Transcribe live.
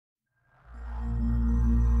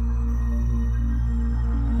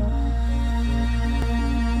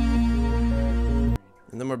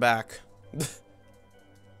back.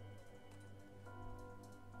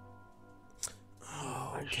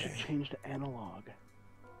 Oh, I should change to analog.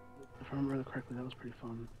 If I remember correctly, that was pretty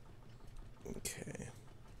fun. Okay.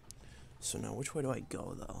 So now, which way do I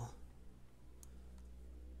go, though?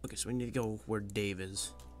 Okay, so we need to go where Dave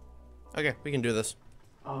is. Okay, we can do this.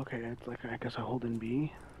 Oh, okay, it's like, I guess I hold in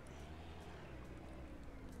B.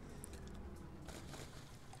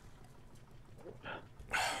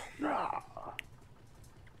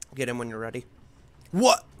 Get in when you're ready.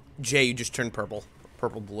 What? Jay, you just turned purple.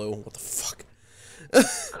 Purple blue. What the fuck?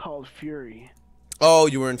 Called Fury. Oh,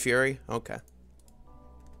 you were in Fury? Okay.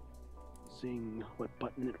 Seeing what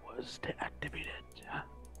button it was to activate it.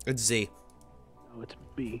 It's Z. No, it's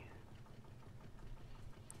B.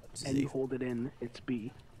 It's And Z. you hold it in, it's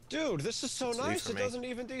B. Dude, this is so It's Z nice. for It me. doesn't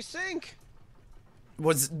even desync.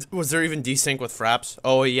 Was there even desync with Fraps?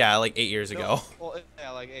 Oh yeah, like 8 years ago. Well, yeah,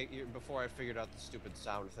 like 8 years before I figured out the stupid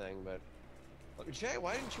sound thing. But look, Jay,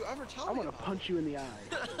 why didn't you ever tell I'm me? gonna punch you in the eye.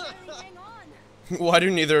 Hang on. Why do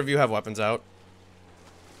neither of you have weapons out?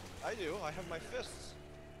 I do. I have my fists.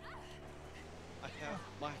 I have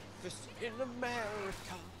my fists in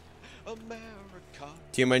America. America.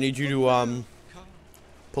 Team, I need you to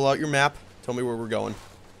pull out your map. Tell me where we're going.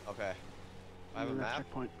 Okay. I have a That map.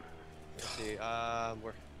 checkpoint. Let's see. How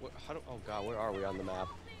do? Oh God, where are we on the map?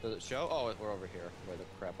 Does it show? Oh, we're over here. Where the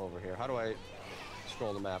crap over here? How do I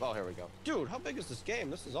scroll the map? Oh, here we go. Dude, how big is this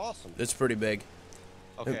game? This is awesome. It's pretty big.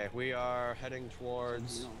 Okay, we are heading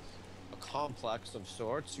towards a complex of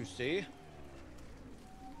sorts. You see?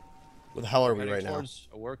 Where the hell are we Heading right now? towards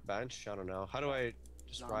a workbench. I don't know. How do I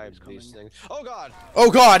describe Zombies these coming. things? Oh God!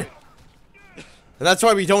 Oh god! And that's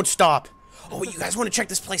why we don't stop. Oh, you guys want to check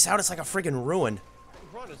this place out? It's like a friggin' ruin.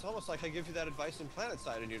 Run! It's almost like I give you that advice in Planet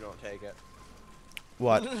Side and you don't take it.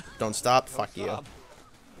 What? Don't stop? Don't Fuck stop.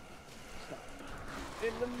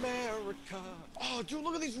 In America. Oh, dude,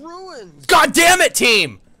 look at these ruins. you. God damn it,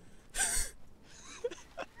 team!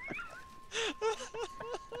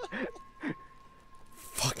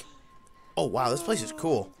 Fuck. Oh wow, this place is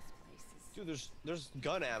cool. Dude, there's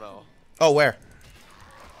gun ammo. Oh, where?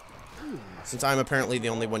 Since I'm apparently the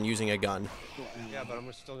only one using a gun. Yeah, but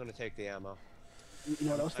I'm still gonna take the ammo. You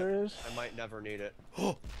know what else there is? I might never need it.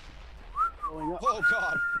 Oh, Going up. Oh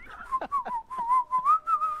God.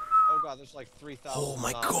 Oh God, there's like 3,000. oh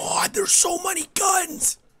my zombies. god, there's so many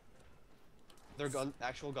guns! They're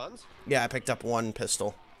actual guns? Yeah, I picked up one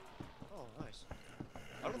pistol. Oh, nice.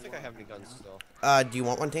 I don't think I have any guns still. Do you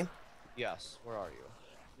want one, team? Yes. Where are you?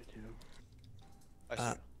 Me too. I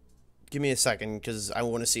see. Give me a second, because I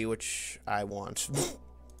want to see which I want.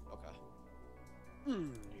 Okay.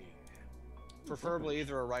 Preferably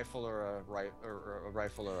either a rifle or a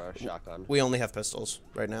rifle or a shotgun. We only have pistols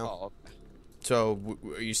right now. Oh, okay. So,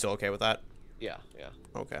 are you still okay with that? Yeah, yeah.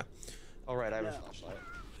 Okay. All right, I have a flashlight.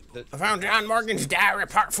 I found John Morgan's diary,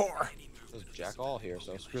 part 4. There's Jack all here,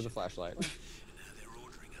 so screw the flashlight.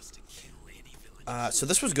 So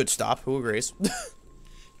this was good stop. Who agrees?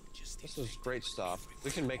 This is great stuff.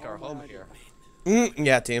 We can make our home here.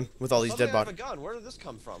 Yeah, team. With all these Suddenly dead I have a bodies. gun. Where did this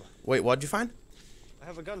come from? Wait, what'd you find? I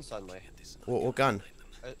have a gun suddenly. What gun?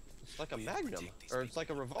 It's like a magnum, or it's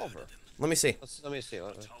like a revolver. Let me see. Let me see.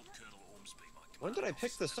 When did I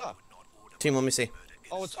pick this up? Team, let me see.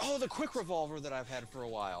 Oh, it's the quick revolver that I've had for a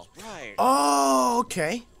while. Right. Oh,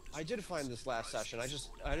 okay. I did find this last session. I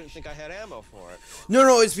didn't think I had ammo for it.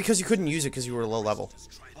 No, it's because you couldn't use it because you were low level.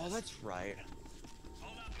 Oh, that's right.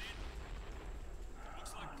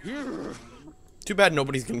 Too bad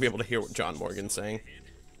nobody's gonna be able to hear what John Morgan's saying.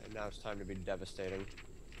 And now it's time to be devastating.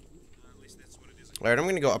 Alright, I'm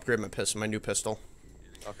gonna go upgrade my new pistol.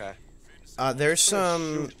 Okay. There's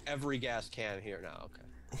some... Shoot every gas can here now. Okay.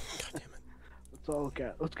 God damn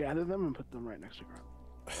it. Let's gather them and put them right next to ground.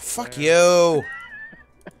 Fuck you!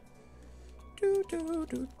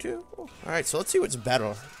 Alright, so let's see what's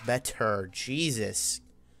better. Jesus.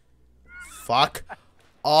 Fuck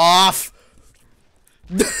off!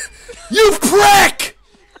 You prick!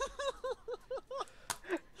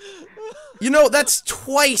 You know, that's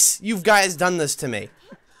twice you've guys done this to me.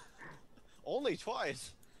 Only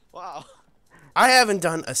twice. Wow. I haven't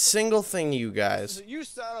done a single thing, you guys. You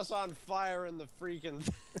set us on fire in the freaking.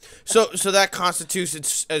 So that constitutes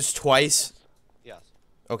it as twice? Yes.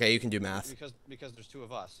 Okay, you can do math. Because there's two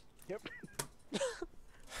of us. Yep.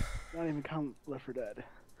 Not even count Left 4 Dead.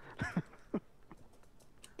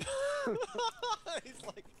 He's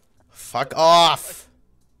like. Fuck off!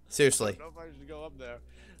 Seriously. I don't know if I should go up there.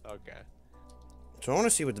 Okay. So I want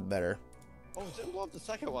to see what's better. Oh, it didn't blow up the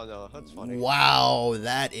second one though. That's funny. Wow,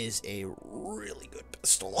 that is a really good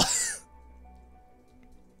pistol.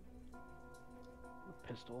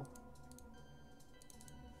 pistol.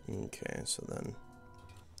 Okay, so then...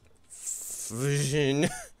 Vision.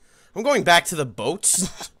 I'm going back to the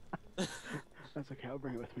boats. That's okay, I'll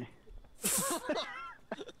bring it with me.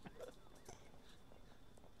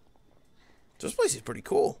 This place is pretty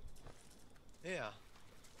cool. Yeah.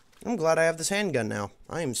 I'm glad I have this handgun now.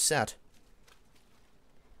 I am set.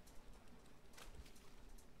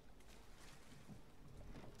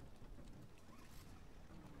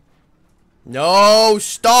 No,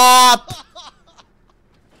 stop!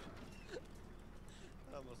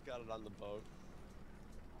 I almost got it on the boat.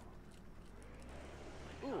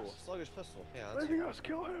 Ooh, sluggish pistol. Yeah, that's... Letting us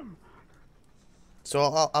kill him. So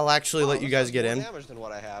I'll actually let you this guys does get more in. damage than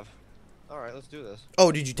what I have. Alright, let's do this.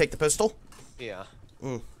 Oh, did you take the pistol? Yeah.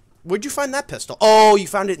 Where'd you find that pistol? Oh, you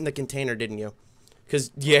found it in the container, didn't you?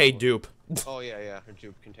 Because, yay, dupe. Oh, yeah, a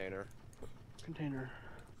dupe container. Container.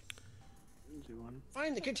 Easy one.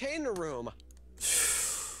 Find the container room!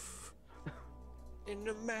 In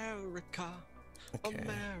America. Okay.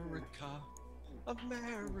 America.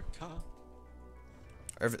 America.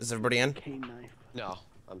 Is everybody in? Cane knife. No,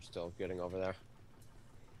 I'm still getting over there.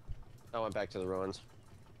 I went back to the ruins.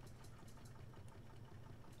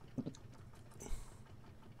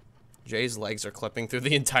 Jay's legs are clipping through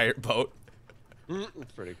the entire boat.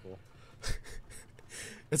 It's pretty cool.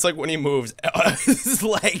 It's like when he moves, his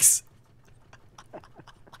legs.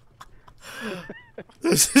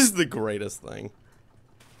 This is the greatest thing.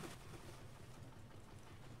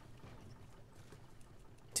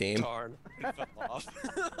 Team, Darn. It fell off.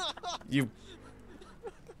 you.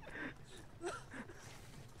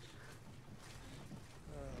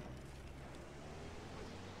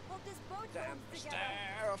 Hold this boat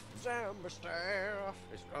together. Zamba staff.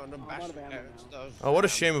 It's gonna I'm bash out of ammo against now. those Oh, what a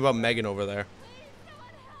zombies. shame about Megan over there.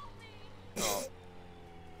 Oh,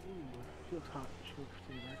 Ooh, she looks hot. She looks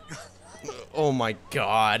flavor. Oh my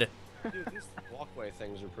god. dude, these walkway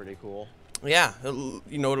things are pretty cool. Yeah,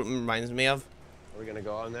 you know what it reminds me of? Are we gonna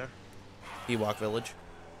go on there? Ewok Village.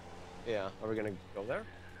 Yeah. Are we gonna go there?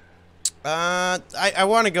 I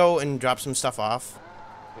want to go and drop some stuff off.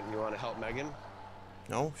 You want to help Megan?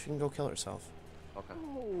 No, she can go kill herself. Okay.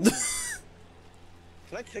 Oh.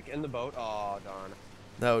 Can I kick in the boat? Oh, darn.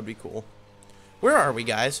 That would be cool. Where are we,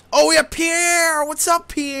 guys? Oh, we have Pierre! What's up,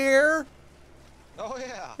 Pierre? Oh,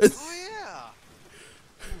 yeah. Oh,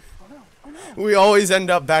 yeah. We always end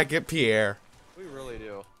up back at Pierre. We really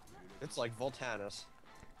do. It's like Voltanus.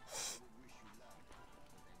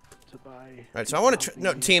 To buy. Alright, so I want to...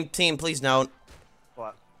 No, team, please don't.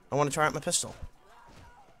 What? I want to try out my pistol.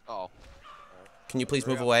 Oh. Can you please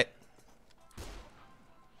Hurry move up. away?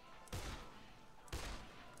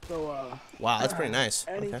 So, Wow, that's pretty nice.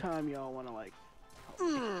 Okay. anytime y'all want to, like,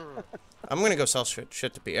 I'm going to go sell shit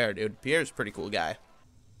to Pierre, dude. Pierre's a pretty cool guy.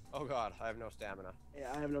 Oh, God. I have no stamina.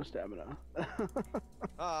 yeah, I have no stamina.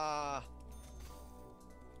 Ah.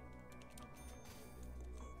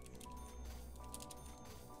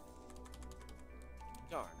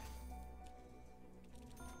 Darn.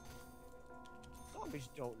 Zombies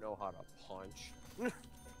don't know how to punch.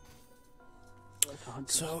 That's a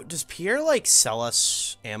hunter. So, does Pierre, like, sell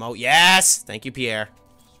us ammo? Yes! Thank you, Pierre.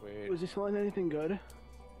 Sweet. Was he selling anything good?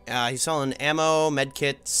 He's selling ammo,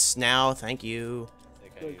 medkits now. Thank you.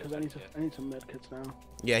 Good, because I need some med kits now.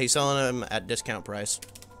 Yeah, he's selling them at discount price,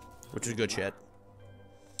 which is good shit.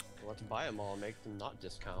 Let's buy them all and make them not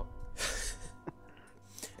discount.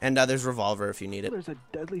 And there's revolver if you need Oh, it. there's a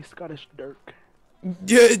deadly Scottish dirk.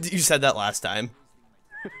 Yeah, you said that last time.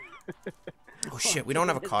 Oh shit, we don't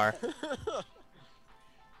have a car. We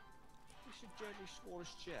should deadly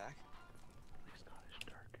Scottish Jack. Scottish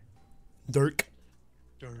dirk. Dirk.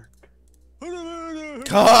 Dirk.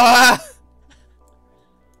 Ah!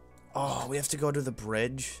 Oh, we have to go to the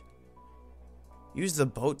bridge. Use the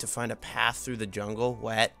boat to find a path through the jungle.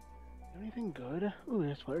 Wet. Anything good? Ooh,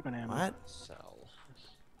 there's flare gun ammo. What? Sell.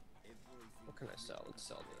 What can I sell? Let's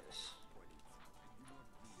sell this.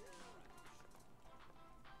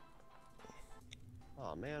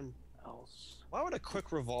 Oh man. Else. Why would a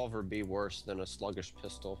quick revolver be worse than a sluggish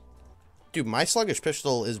pistol? Dude, my sluggish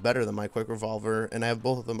pistol is better than my quick revolver, and I have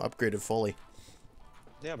both of them upgraded fully.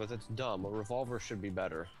 Yeah, but that's dumb. A revolver should be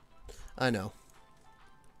better. I know.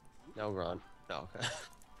 No, Ron. No, okay.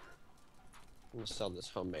 I'm gonna sell this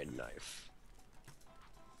homemade knife.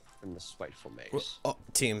 And the spiteful mace. Oh,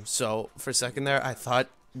 team, so for a second there, I thought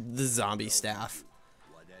the zombie staff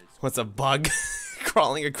was a bug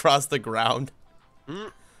crawling across the ground.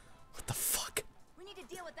 Mm. What the fuck? We need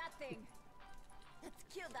to deal with that thing. Let's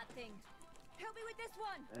kill that thing. Help me with this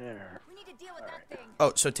one. There. We need to deal with that thing.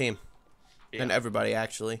 Oh, so team, Yeah. and everybody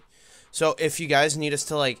actually. So if you guys need us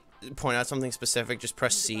to like point out something specific, just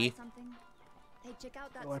press C. Hey, check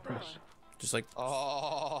out that Oh, I store. press. Just like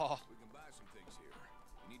Oh. We can buy some things here.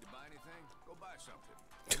 You need to buy anything? Go buy something.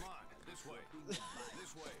 Come on, this way.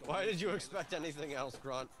 This way. Why did you expect anything else,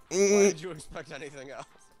 Grunt? Why Mm. did you expect anything else?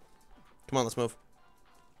 come on, let's move.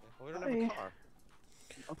 Well, we don't have a car.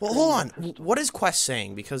 Well, hold on. What is Quest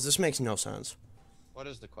saying? Because this makes no sense. What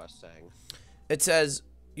is the quest saying? It says,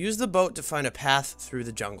 use the boat to find a path through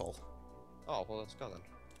the jungle. Oh, well, let's go then.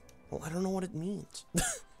 Well, I don't know what it means. What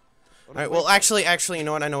Alright, is well, waypoint? actually, you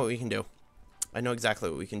know what? I know what we can do. I know exactly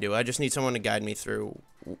what we can do. I just need someone to guide me through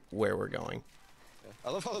where we're going. Yeah. I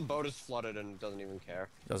love how the boat is flooded and doesn't even care.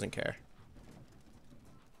 Doesn't care.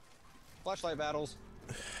 Flashlight battles.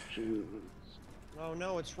 Shoes. Oh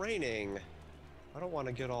no, it's raining. I don't want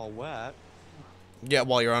to get all wet. Yeah,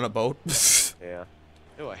 while you're on a boat. Yeah.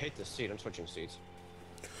 Ew, I hate this seat. I'm switching seats.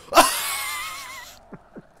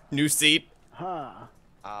 New seat. Ha.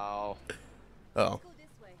 Ow. Oh. Go this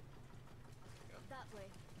way. That way.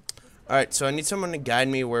 Alright, so I need someone to guide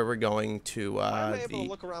me where we're going to, Why am I able to the...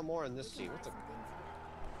 look around more in this seat? What the...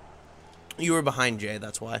 You were behind Jay,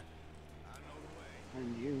 that's why.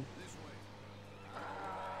 And you.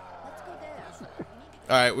 Let's go there.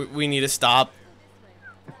 Alright, we need to stop.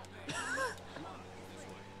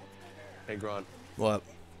 Hey, Grunt. What?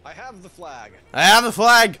 I have the flag. I have the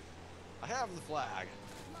flag! I have the flag.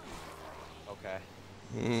 Okay.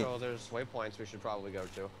 Mm, So there's waypoints we should probably go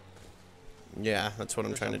to. yeah, that's what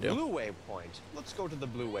I'm There's trying to a do. blue waypoint. Let's go to the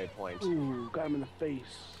blue waypoint. Ooh, got him in the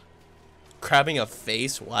face. Grabbing a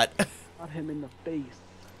face? What? Got him in the face.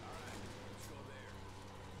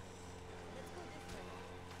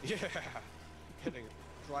 Yeah. Getting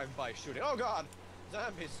drive-by shooting. Oh god!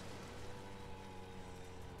 Zombies!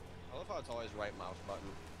 I love how it's always right mouse button.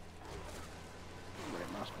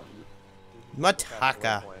 Right mouse button. That's the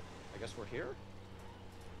Mataka. waypoint. I guess we're here?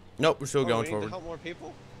 Nope, we're still Oh, going we need forward. to help more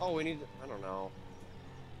people? Oh, we need to, I don't know.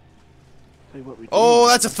 Tell you what we do. Oh,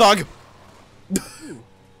 that's a thug! Ooh,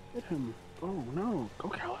 hit him. Oh no, go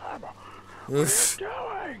kill him. What are Oof. you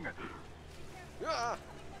doing? Ah!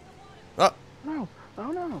 Oh, No,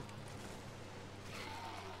 oh no.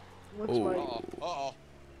 What's Ooh. my... Uh-oh. Uh-oh.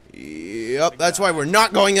 yep, that's why we're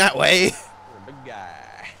not going that way. You're a big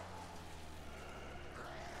guy.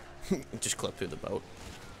 Just clip through the boat.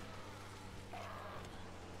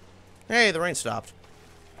 Hey, the rain stopped.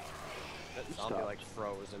 That zombie like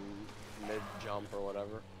froze in mid-jump or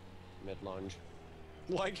whatever. Mid-lunge.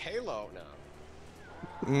 Like Halo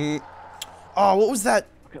now. Mm. Oh, what was that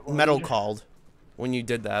Okay, well, metal you- called when you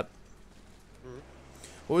did that?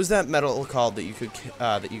 What was that metal called that you could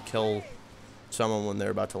that you kill someone when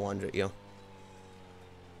they're about to lunge at you?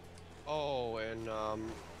 Oh, and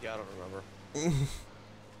yeah, I don't remember.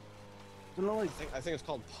 Isn't it like... I think it's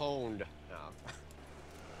called pwned now.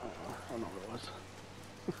 I don't know what it was.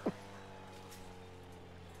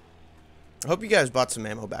 I hope you guys bought some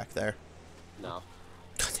ammo back there. No.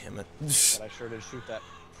 God damn it. But I sure did shoot that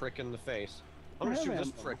prick in the face. I'm I gonna shoot have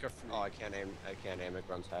this ammo. prick. Oh, I can't aim it.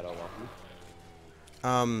 Runs head. Oh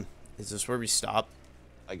well. Is this where we stop?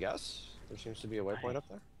 I guess there seems to be a waypoint up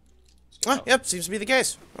there. Ah, yep, seems to be the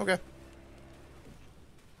case. Okay.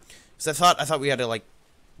 Cause I thought we had to like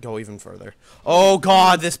go even further. Oh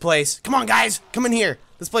God, this place! Come on, guys, come in here.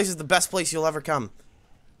 This place is the best place you'll ever come,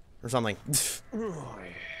 or something. Oh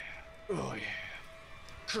yeah.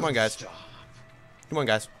 Come on, guys. Stop. Come on,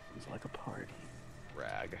 guys. It's like a party.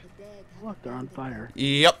 Rag. Look, they're on fire.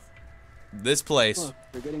 Yep. This place. Look,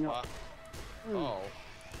 they're getting up. Oh,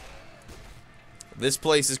 This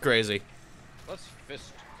place is crazy. let's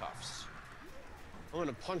fist cuffs. I'm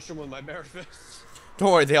gonna punch him with my bare fists.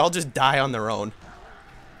 Don't worry, they all just die on their own.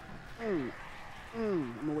 I'm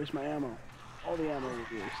gonna waste my ammo. All the ammo will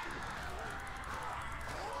be wasted.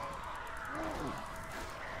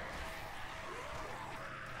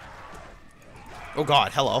 Oh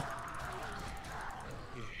God, hello.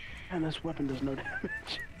 And this weapon does no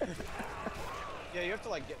damage. Yeah, you have to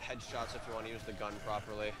like get headshots if you want to use the gun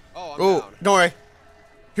properly. Oh, I'm Oh, down. don't worry.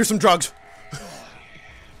 Here's some drugs.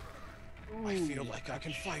 I feel like I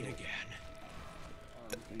can fight again.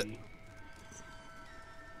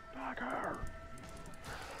 Bagger.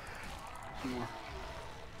 Some more.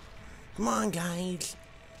 Come on, guys.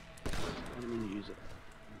 I didn't mean to use it.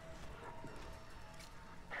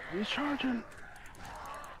 He's charging.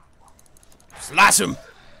 Slash him.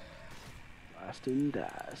 Blast and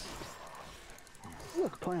dust.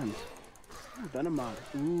 Look, plans. Ooh, Venom mod.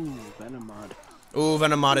 Ooh, Venom mod. Ooh,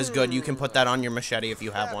 Venomod is good. You can put that on your machete if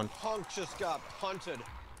you have That one. punk just got punted.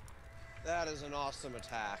 That is an awesome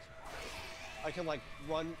attack. I can like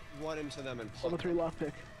run into them and Level punt. 3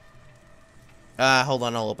 lockpick. Hold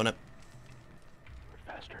on, I'll open it.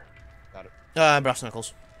 Faster. Got it. Brass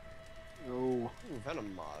knuckles. No. Ooh,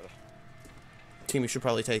 Venom mod. Team, you should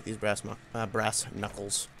probably take these brass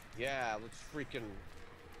knuckles. Yeah, let's freaking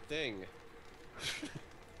thing.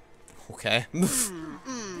 Okay.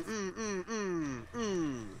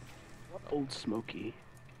 Old Smokey.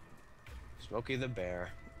 Smokey the Bear.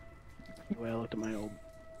 The way I looked at my old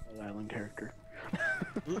island character.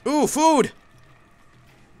 Ooh, food!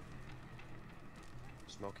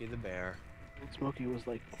 Smokey the Bear. Old Smokey was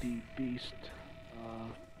like the beast.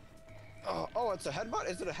 Oh, it's a headbutt?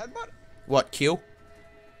 Is it a headbutt? What, Q?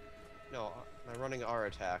 No, I'm running R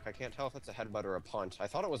attack. I can't tell if it's a headbutt or a punt. I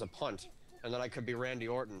thought it was a punt, and then I could be Randy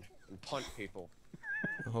Orton and punt people.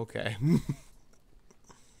 Okay.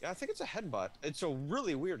 Yeah, I think it's a headbutt. It's a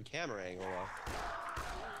really weird camera angle, though.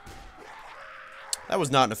 That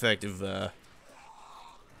was not an effective, No!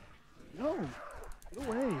 Get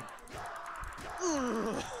away!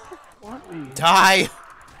 Want me? Die!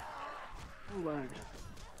 Oh, lag.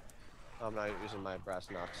 I'm not using my brass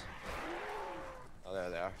knucks. Oh, there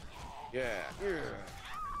they are. Yeah.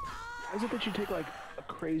 Why is it that you take like a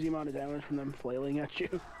crazy amount of damage from them flailing at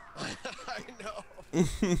you? I know.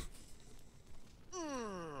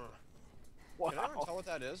 Wow. Can anyone tell what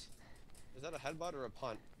that is? Is that a headbutt or a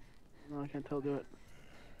punt? No, I can't tell. Do it.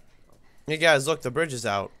 Hey guys, look, the bridge is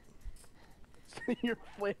out. You're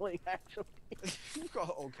flailing, actually.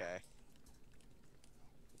 Oh, okay.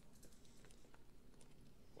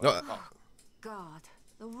 No. God,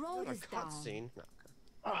 the road A is down. cutscene. No.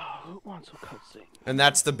 Oh, who wants a cutscene? And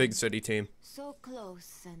that's the big city team. So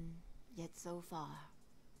close and yet so far.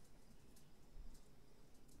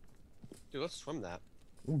 Dude, let's swim that.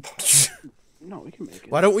 No, we can make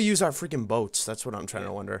it. Why don't we use our freaking boats? That's what I'm trying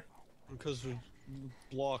to wonder. Because we're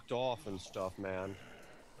blocked off and stuff, man.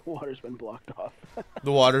 The water's been blocked off.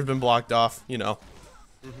 The water's been blocked off, you know.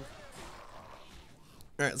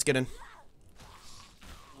 Alright, let's get in.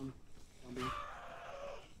 Zombie.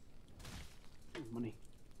 Ooh, money.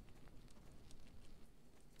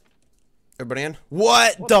 Everybody in?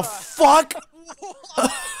 What the fuck?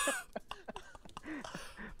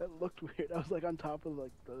 That looked weird. I was like on top of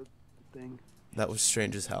like the thing. That was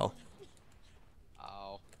strange as hell.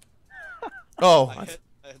 Ow. Oh, I hit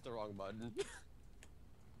the wrong button.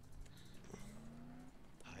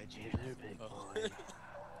 Hi, Gina. Big boy.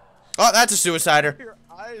 oh, that's a suicider. Your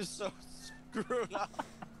eye is so screwed up.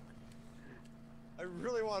 I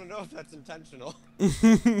really want to know if that's intentional. I'm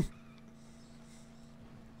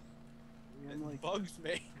It like, bugs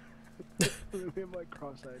me. we have like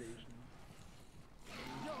cross-eyed Asian.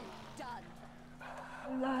 You're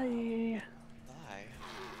done. Lie. Hi.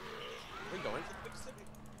 Are we going to the big city?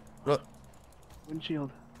 Look.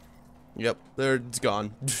 Windshield. Yep, there it's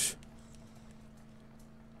gone.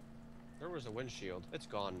 There was a windshield. It's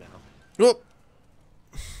gone now. Whoop.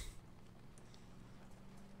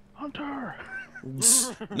 Hunter.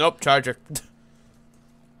 Nope, charger.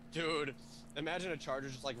 Dude, imagine a Charger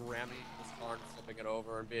just like ramming this car and flipping it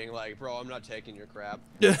over and being like, bro, I'm not taking your crap.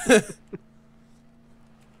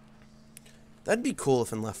 That'd be cool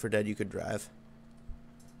if in Left 4 Dead you could drive.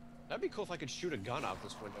 That'd be cool if I could shoot a gun out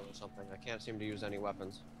this window or something. I can't seem to use any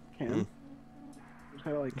weapons. Can. Just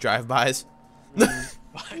kind of like Drive-bys.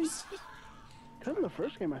 kind of the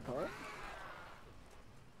first game I thought.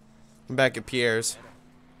 I'm back at Pierre's.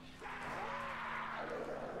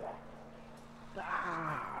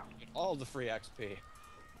 Get all the free XP.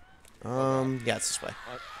 Yeah, it's this way.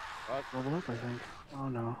 Level up, I think. Oh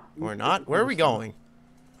no. We're not? Where are we going?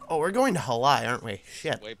 Oh, we're going to Halai, aren't we?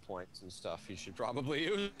 Shit. Waypoints and stuff you should probably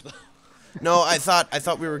use. No, I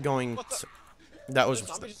thought we were going. What the- That was. Did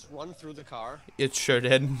the zombie just run through the car? It sure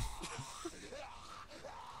did. Dude,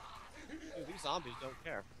 these zombies don't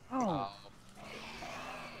care. Oh.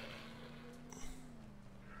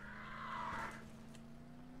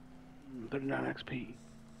 39 XP.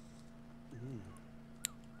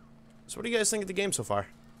 So, what do you guys think of the game so far?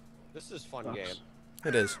 This is fun Sucks. game.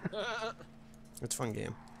 It is. It's a fun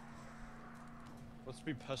game. Let's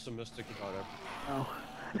be pessimistic about it. Oh.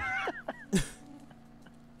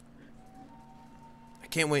 I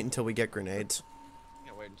can't wait until we get grenades.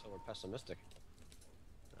 Can't wait until we're pessimistic.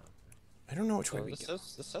 I don't know which way So we go.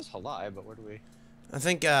 this says Halai, but where do we? I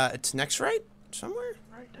think it's next right somewhere.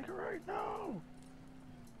 Right, take it right now.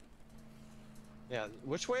 Yeah,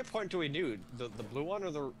 which waypoint do we do? The blue one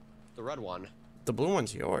or the red one? The blue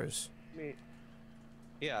one's yours.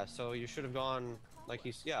 Yeah, so you should have gone like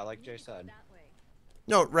like Jay said. That way.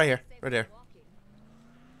 No, right here, right there. Walking.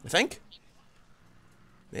 I think.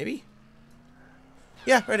 Maybe.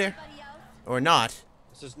 Yeah, right here. Anybody else? Or not.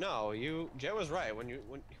 It says no. Jay was right when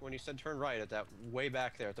you said turn right at that way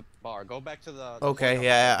back there at the bar. Go back to the. Okay,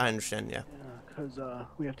 yeah, I understand. Yeah. Yeah, because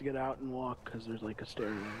we have to get out and walk because there's like a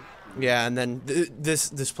stairway. Yeah, and then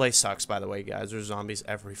this place sucks. By the way, guys, there's zombies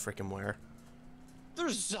every freaking where.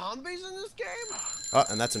 There's zombies in this game. Oh,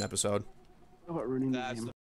 and that's an episode. How about ruining the That's game? the